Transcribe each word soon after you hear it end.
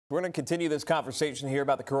We're going to continue this conversation here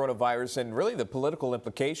about the coronavirus and really the political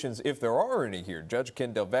implications, if there are any here. Judge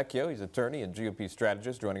Ken Vecchio, he's attorney and GOP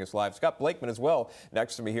strategist, joining us live. Scott Blakeman as well,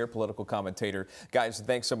 next to me here, political commentator. Guys,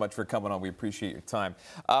 thanks so much for coming on. We appreciate your time.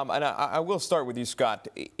 And I will start with you, Scott.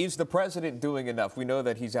 Is the president doing enough? We know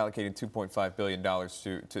that he's allocating $2.5 billion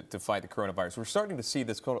to fight the coronavirus. We're starting to see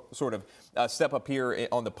this sort of step up here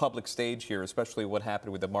on the public stage here, especially what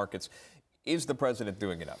happened with the markets. Is the president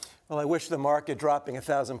doing enough? Well, I wish the market dropping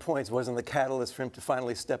 1,000 points wasn't the catalyst for him to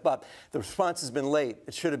finally step up. The response has been late.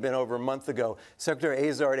 It should have been over a month ago. Secretary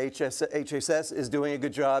Azar at HHS is doing a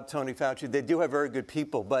good job. Tony Fauci, they do have very good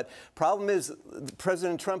people. But problem is,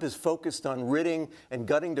 President Trump is focused on ridding and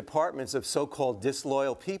gutting departments of so-called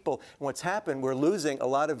disloyal people. And what's happened, we're losing a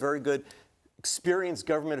lot of very good, experienced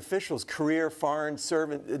government officials, career foreign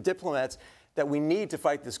servant diplomats, that we need to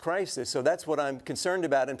fight this crisis. So that's what I'm concerned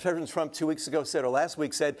about. And President Trump 2 weeks ago said, or last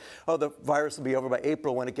week said, oh, the virus will be over by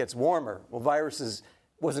April when it gets warmer. Well, viruses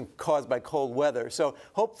wasn't caused by cold weather. So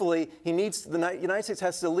hopefully he needs, the United States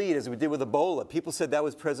has to lead, as we did with Ebola. People said that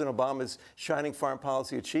was President Obama's shining foreign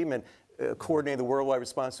policy achievement, coordinating the worldwide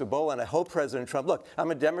response to Ebola. And I hope President Trump, look,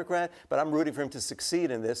 I'm a Democrat, but I'm rooting for him to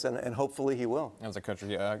succeed in this, and hopefully he will. As a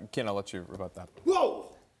country, Ken, I'll let you rebut that.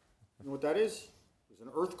 Whoa! You know what that is? It was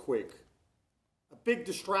an earthquake. A big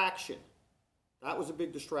distraction. That was a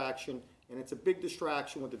big distraction, and it's a big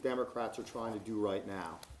distraction what the Democrats are trying to do right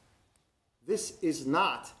now. This is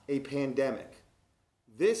not a pandemic.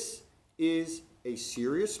 This is a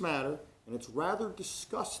serious matter, and it's rather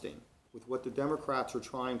disgusting with what the Democrats are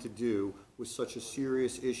trying to do with such a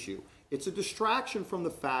serious issue. It's a distraction from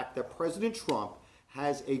the fact that President Trump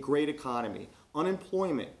has a great economy.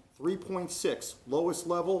 Unemployment, 3.6, lowest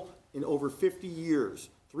level in over 50 years.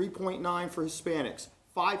 3.9 for Hispanics,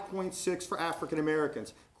 5.6 for African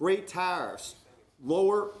Americans. Great tariffs,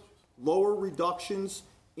 lower reductions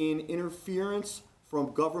in interference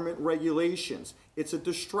from government regulations. It's a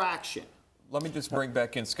distraction. Let me just bring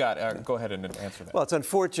back in Scott. Go ahead and answer that. Well, it's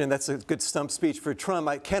unfortunate. That's a good stump speech for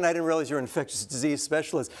Trump. Ken, I didn't realize you're an infectious disease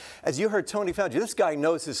specialist. As you heard Tony Fauci, this guy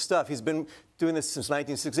knows his stuff. He's been doing this since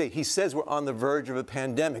 1968. He says we're on the verge of a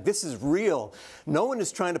pandemic. This is real. No one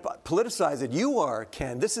is trying to politicize it. You are,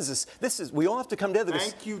 Ken. This is. We all have to come together.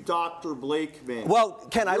 Thank you, Dr. Blakeman. Well,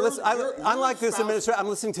 Ken, unlike this administration, I'm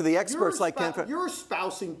listening to the experts like Ken. You're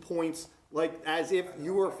espousing points like as if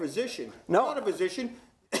you were a physician. No. I'm not a physician.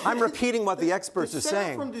 I'm repeating what the experts are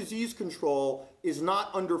saying. The Center from Disease Control is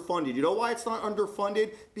not underfunded. You know why it's not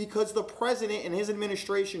underfunded? Because the president and his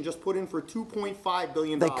administration just put in for $2.5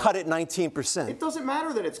 billion. They cut it 19%. It doesn't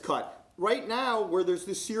matter that it's cut. Right now, where there's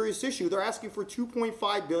this serious issue, they're asking for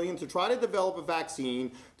 $2.5 billion to try to develop a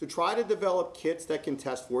vaccine, to try to develop kits that can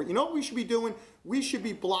test for it. You know what we should be doing? We should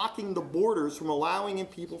be blocking the borders from allowing in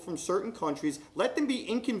people from certain countries. Let them be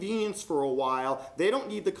inconvenienced for a while. They don't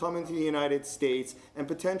need to come into the United States and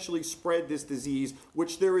potentially spread this disease,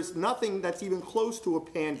 which there is nothing that's even close to a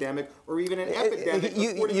pandemic or even an epidemic.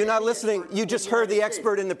 You're not listening. You just heard the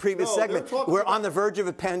expert in the previous segment. We're on the verge of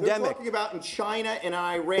a pandemic. They're talking about in China and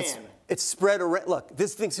Iran. It's spread around. Look,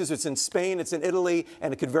 this thing says it's in Spain, it's in Italy,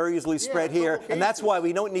 and it could very easily spread here. And that's why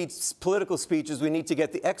we don't need political speeches. We need to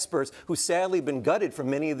get the experts who sadly have been gutted from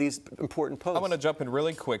many of these important posts. I want to jump in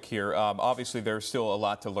really quick here. Obviously, there's still a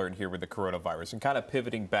lot to learn here with the coronavirus, and kind of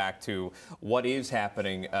pivoting back to what is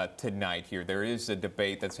happening tonight here. There is a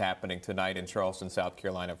debate that's happening tonight in Charleston, South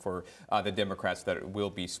Carolina for the Democrats that will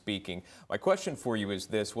be speaking. My question for you is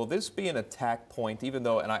this. Will this be an attack point, even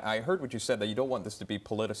though, and I heard what you said, that you don't want this to be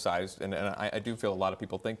politicized, and I do feel a lot of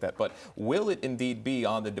people think that, but will it indeed be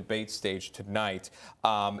on the debate stage tonight?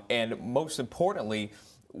 And most importantly,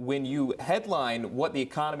 when you headline what the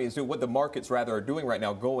economy is doing, what the markets rather are doing right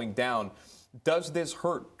now, going down, does this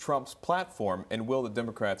hurt Trump's platform, and will the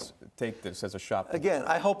Democrats take this as a shot? Again,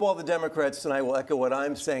 I hope all the Democrats tonight will echo what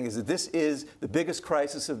I'm saying, is that this is the biggest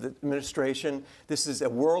crisis of the administration. This is a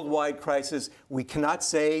worldwide crisis. We cannot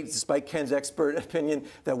say, despite Ken's expert opinion,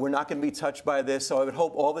 that we're not going to be touched by this. So I would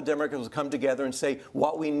hope all the Democrats will come together and say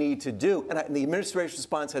what we need to do. And the administration's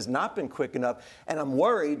response has not been quick enough. And I'm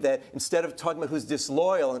worried that instead of talking about who's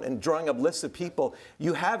disloyal and drawing up lists of people,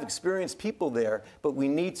 you have experienced people there, but we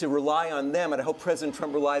need to rely on them. And I hope President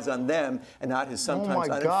Trump relies on them and not his sometimes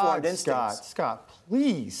uninformed instincts. Scott,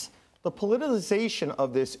 please. The politicization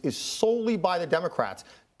of this is solely by the Democrats.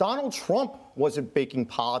 Donald Trump wasn't making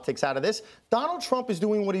politics out of this. Donald Trump is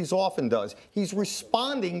doing what he often does. He's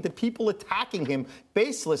responding to people attacking him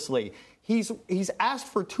baselessly. He's asked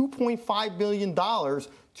for $2.5 billion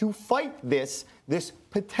to fight this this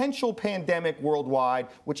potential pandemic worldwide,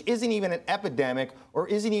 which isn't even an epidemic or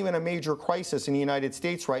isn't even a major crisis in the United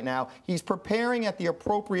States right now. He's preparing at the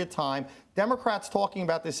appropriate time. Democrats talking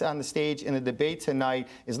about this on the stage in a debate tonight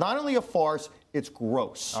is not only a farce, it's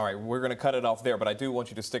gross. All right, we're going to cut it off there, but I do want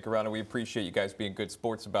you to stick around, and we appreciate you guys being good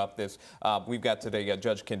sports about this. We've got today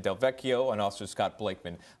Judge Ken Vecchio and also Scott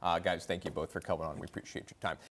Blakeman. Guys, thank you both for coming on. We appreciate your time.